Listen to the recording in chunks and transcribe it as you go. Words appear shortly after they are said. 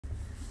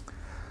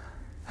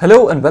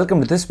Hello and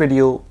welcome to this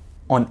video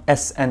on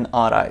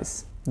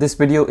SNRIs. This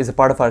video is a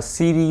part of our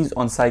series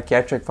on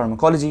psychiatric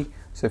pharmacology,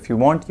 so if you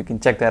want, you can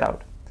check that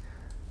out.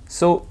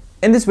 So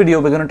in this video,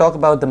 we're going to talk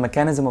about the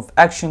mechanism of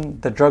action,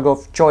 the drug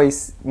of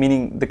choice,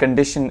 meaning the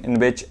condition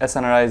in which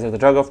SNRIs are the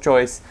drug of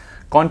choice,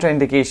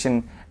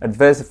 contraindication,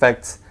 adverse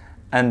effects,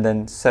 and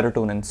then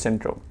serotonin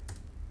syndrome.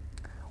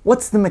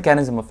 What's the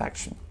mechanism of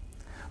action?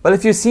 Well,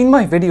 if you've seen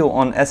my video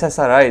on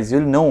SSRIs,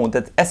 you'll know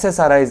that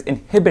SSRIs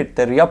inhibit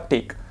the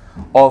reuptake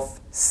of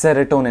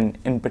serotonin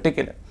in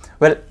particular.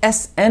 Well,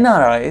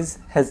 SNRIs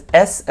has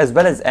S as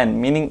well as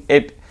N, meaning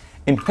it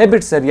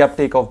inhibits the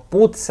reuptake of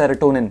both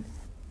serotonin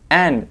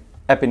and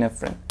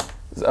norepinephrine,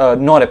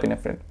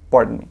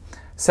 pardon me.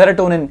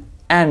 Serotonin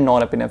and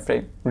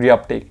norepinephrine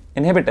reuptake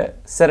inhibitor.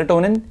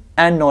 Serotonin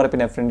and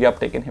norepinephrine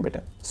reuptake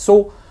inhibitor.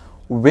 So,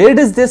 where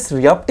does this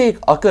reuptake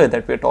occur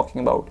that we're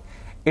talking about?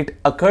 It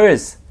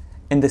occurs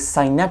in the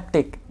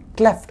synaptic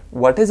cleft.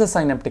 What is a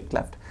synaptic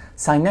cleft?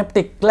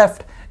 Synaptic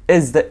cleft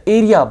is the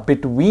area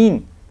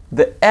between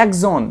the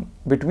axon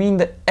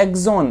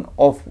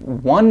of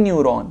one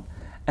neuron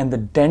and the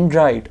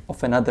dendrite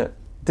of another.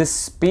 This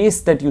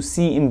space that you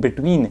see in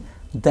between,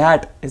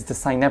 that is the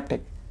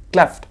synaptic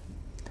cleft.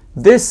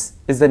 This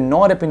is the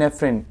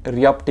norepinephrine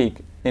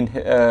reuptake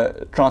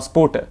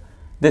transporter.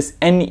 This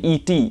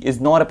NET is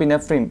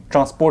norepinephrine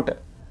transporter,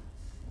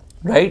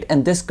 right?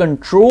 And this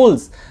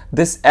controls,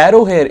 this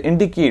arrow here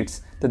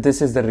indicates that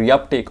this is the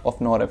reuptake of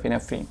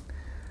norepinephrine.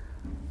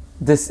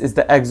 This is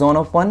the axon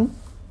of one,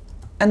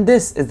 and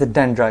this is the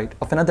dendrite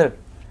of another.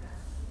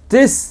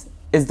 This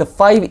is the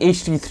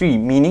 5-HT3,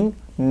 meaning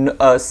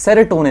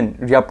serotonin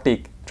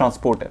reuptake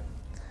transporter.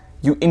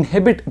 You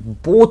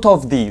inhibit both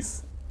of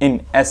these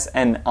in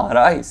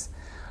SNRIs.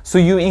 So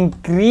you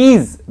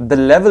increase the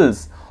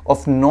levels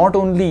of not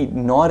only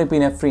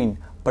norepinephrine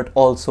but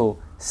also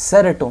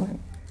serotonin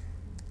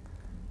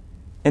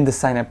in the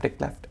synaptic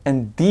cleft.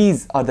 And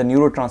these are the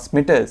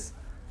neurotransmitters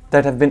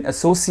that have been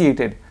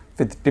associated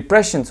with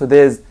depression. So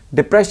there's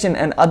depression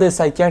and other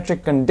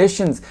psychiatric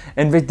conditions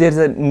in which there's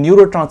a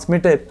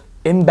neurotransmitter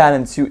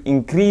imbalance. You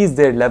increase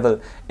their level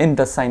in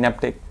the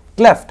synaptic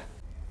cleft.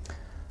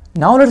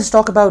 Now let us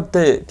talk about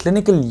the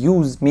clinical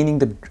use, meaning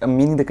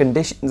the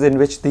conditions in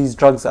which these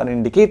drugs are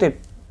indicated.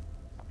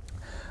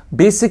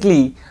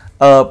 Basically,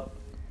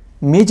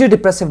 major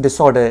depressive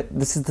disorder,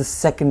 this is the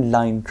second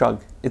line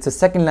drug. It's a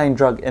second line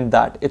drug in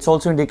that. It's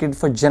also indicated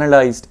for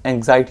generalized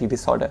anxiety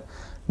disorder,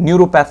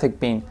 neuropathic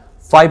pain,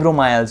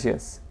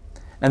 fibromyalgia.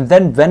 And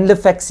then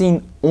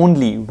venlafaxine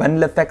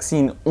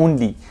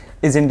only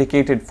is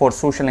indicated for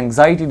social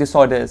anxiety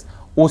disorders,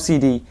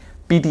 OCD,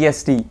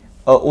 PTSD.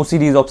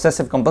 OCD is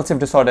obsessive compulsive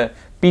disorder,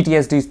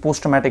 PTSD is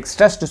post-traumatic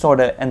stress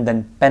disorder, and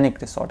then panic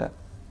disorder.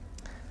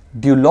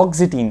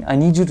 Duloxetine, I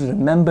need you to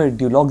remember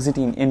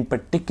duloxetine in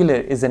particular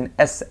is an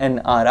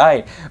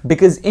SNRI,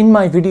 because in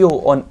my video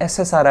on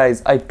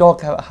SSRIs, I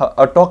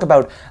talk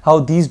about how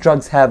these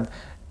drugs have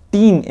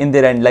teen in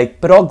their end,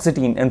 like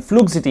paroxetine and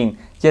fluoxetine,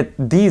 yet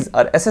these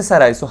are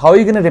SSRIs. So how are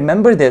you going to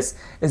remember this?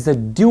 Is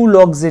that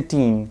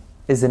duloxetine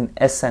is an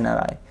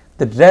SNRI.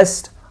 The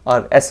rest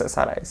are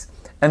SSRIs.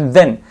 And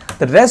then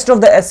the rest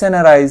of the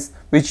SNRIs,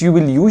 which you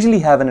will usually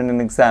have in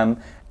an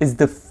exam, is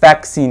the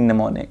vaccine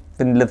mnemonic.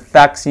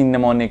 Venlafaxine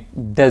mnemonic,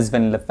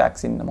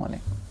 desvenlafaxine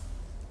mnemonic.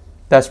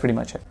 That's pretty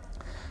much it.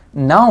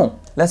 Now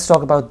let's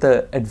talk about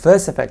the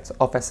adverse effects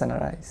of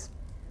SNRIs.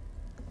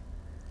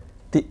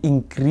 They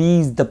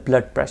increase the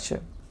blood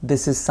pressure.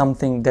 This is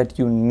something that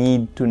you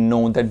need to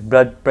know, that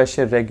blood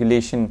pressure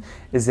regulation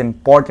is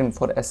important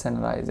for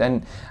SNRIs,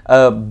 and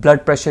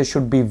blood pressure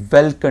should be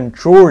well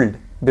controlled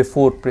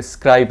before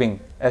prescribing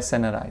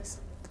SNRIs.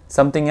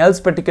 Something else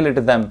particular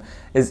to them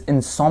is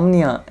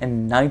insomnia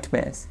and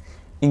nightmares,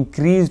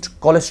 increased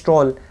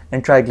cholesterol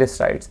and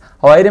triglycerides.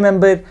 How I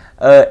remember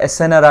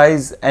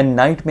SNRIs and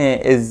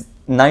nightmare is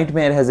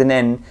nightmare has an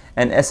N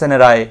and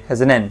SNRI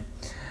has an N.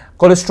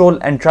 Cholesterol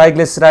and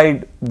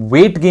triglyceride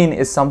weight gain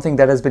is something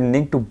that has been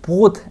linked to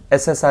both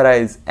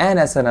SSRIs and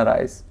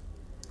SNRIs.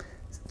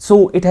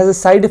 So it has a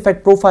side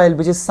effect profile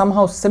which is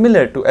somehow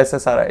similar to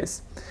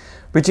SSRIs,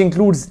 which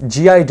includes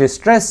GI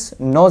distress,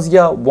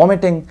 nausea,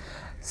 vomiting,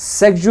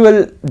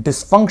 sexual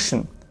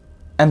dysfunction,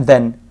 and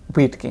then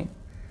weight gain.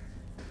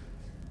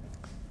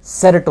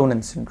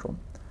 Serotonin syndrome.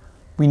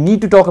 We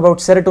need to talk about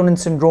serotonin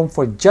syndrome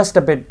for just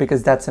a bit,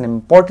 because that's an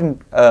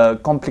important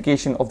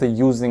complication of the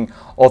using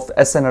of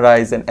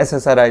SNRIs and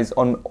SSRIs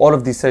on all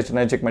of these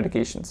serotonergic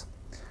medications.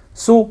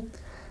 So,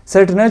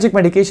 serotonergic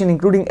medication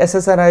including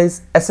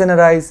SSRIs,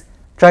 SNRIs,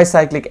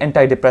 tricyclic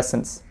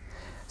antidepressants.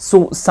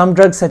 So, some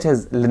drugs such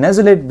as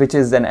linezolid, which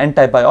is an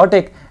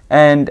antibiotic,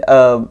 and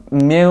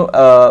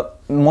monoamine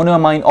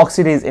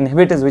oxidase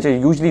inhibitors, which are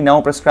usually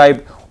now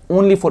prescribed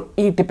only for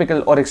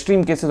atypical or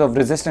extreme cases of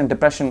resistant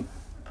depression,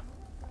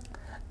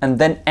 and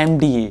then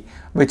MDA,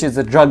 which is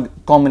a drug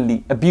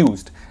commonly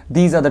abused.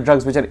 These are the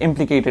drugs which are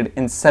implicated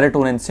in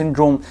serotonin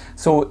syndrome.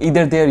 So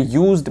either they are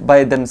used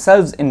by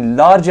themselves in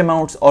large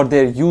amounts or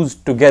they are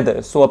used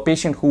together. So a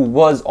patient who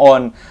was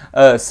on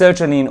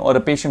sertraline or a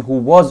patient who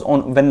was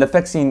on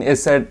venlafaxine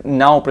is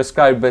now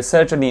prescribed by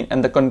sertraline,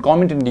 and the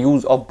concomitant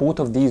use of both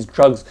of these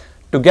drugs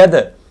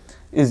together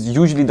is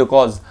usually the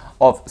cause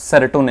of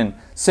serotonin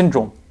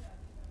syndrome.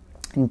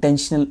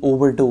 Intentional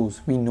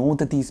overdose. We know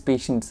that these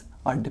patients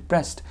are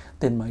depressed.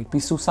 There might be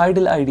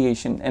suicidal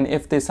ideation, and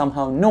if they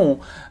somehow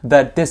know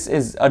that this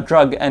is a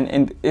drug and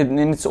in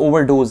its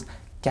overdose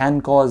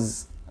can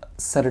cause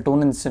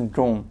serotonin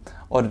syndrome,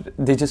 or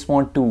they just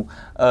want to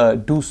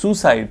do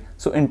suicide,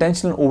 so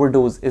intentional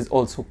overdose is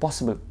also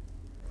possible.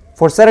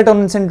 For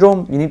serotonin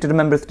syndrome, you need to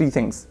remember three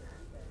things.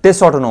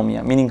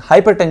 Dysautonomia, meaning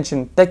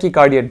hypertension,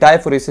 tachycardia,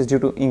 diaphoresis due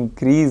to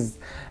increased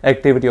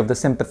activity of the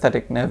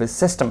sympathetic nervous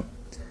system.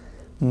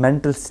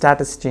 Mental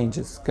status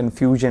changes,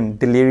 confusion,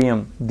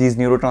 delirium. These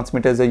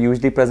neurotransmitters are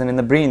usually present in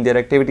the brain. Their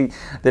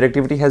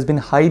activity has been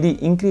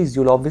highly increased.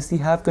 You'll obviously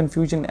have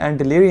confusion and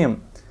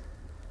delirium.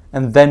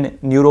 And then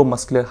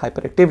neuromuscular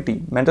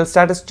hyperactivity. Mental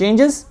status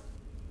changes,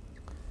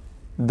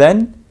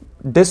 then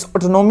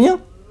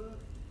dysautonomia,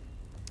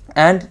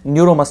 and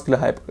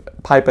neuromuscular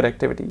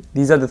hyperactivity.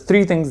 These are the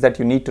three things that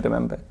you need to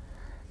remember.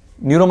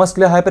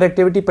 Neuromuscular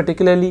hyperactivity,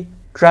 particularly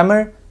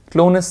tremor,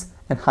 clonus,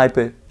 and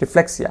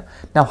hyperreflexia.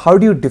 Now, how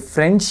do you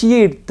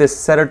differentiate this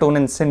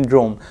serotonin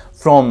syndrome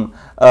from,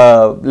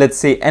 let's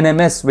say,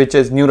 NMS, which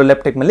is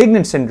neuroleptic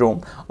malignant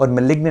syndrome, or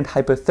malignant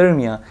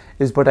hyperthermia,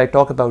 is what I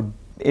talk about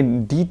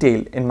in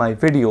detail in my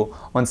video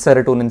on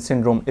serotonin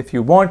syndrome. If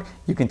you want,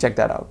 you can check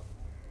that out.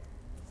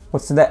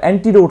 What's the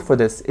antidote for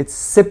this? It's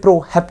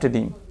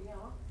cyproheptadine.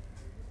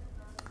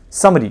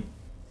 Summary.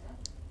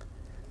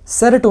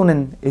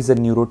 Serotonin is a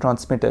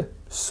neurotransmitter.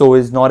 So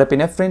is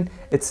norepinephrine.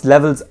 Its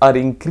levels are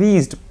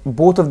increased.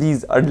 Both of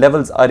these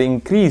levels are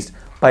increased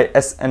by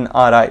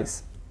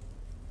SNRIs.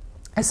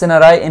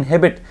 SNRI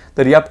inhibit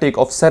the reuptake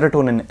of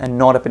serotonin and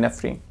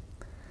norepinephrine.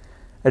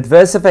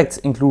 Adverse effects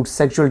include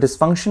sexual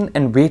dysfunction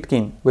and weight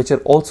gain, which are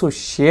also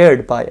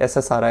shared by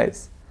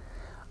SSRIs.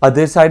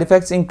 Other side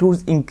effects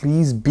include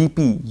increased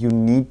BP. You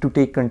need to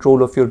take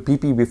control of your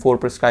BP before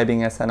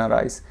prescribing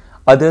SNRIs.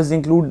 Others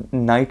include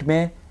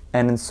nightmare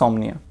and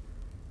insomnia.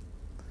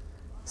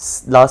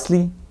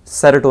 Lastly,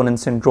 serotonin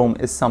syndrome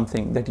is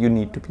something that you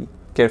need to be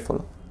careful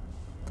of.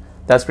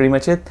 That's pretty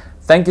much it.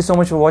 Thank you so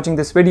much for watching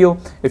this video.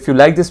 If you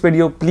like this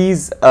video,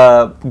 please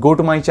go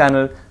to my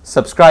channel,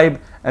 subscribe,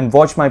 and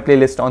watch my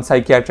playlist on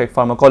psychiatric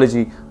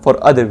pharmacology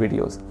for other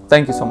videos.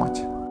 Thank you so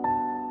much.